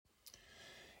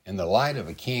In the light of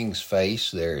a king's face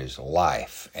there is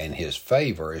life, and his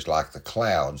favor is like the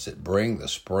clouds that bring the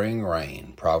spring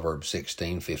rain. Proverbs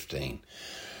 16:15.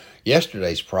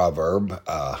 Yesterday's proverb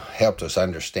helped us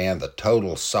understand the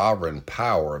total sovereign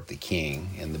power of the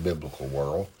king in the biblical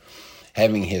world.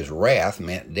 Having his wrath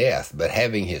meant death, but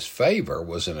having his favor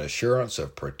was an assurance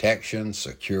of protection,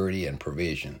 security, and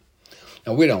provision.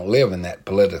 Now, we don't live in that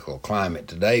political climate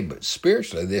today, but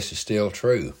spiritually this is still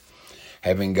true.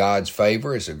 Having God's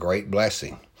favor is a great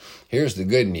blessing. Here's the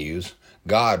good news.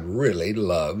 God really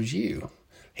loves you.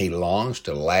 He longs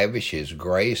to lavish his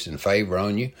grace and favor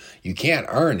on you. You can't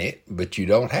earn it, but you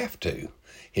don't have to.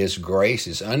 His grace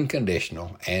is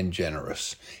unconditional and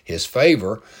generous. His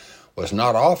favor was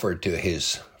not offered to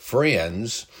his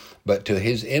friends, but to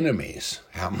his enemies.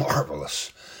 How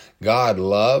marvelous. God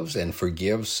loves and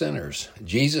forgives sinners.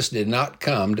 Jesus did not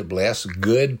come to bless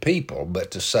good people, but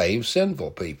to save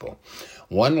sinful people.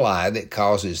 One lie that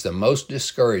causes the most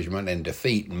discouragement and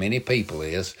defeat in many people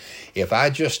is, if I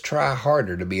just try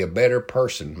harder to be a better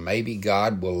person, maybe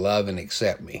God will love and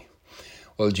accept me.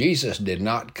 Well, Jesus did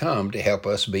not come to help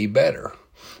us be better,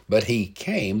 but he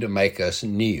came to make us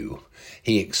new.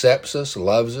 He accepts us,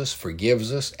 loves us,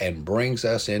 forgives us, and brings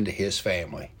us into his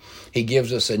family. He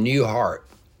gives us a new heart,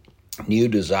 new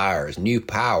desires, new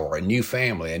power, a new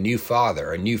family, a new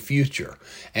father, a new future,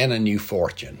 and a new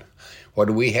fortune. What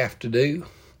do we have to do?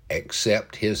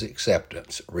 Accept his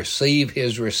acceptance, receive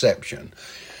his reception,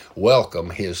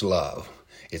 welcome his love.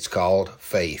 It's called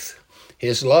faith.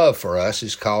 His love for us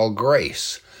is called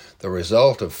grace. The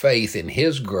result of faith in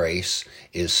his grace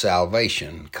is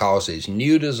salvation, causes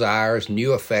new desires,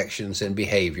 new affections, and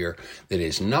behavior that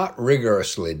is not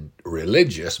rigorously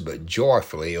religious but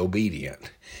joyfully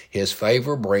obedient. His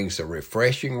favor brings the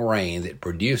refreshing rain that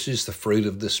produces the fruit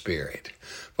of the Spirit.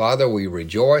 Father, we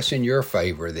rejoice in your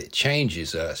favor that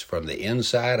changes us from the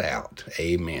inside out.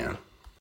 Amen.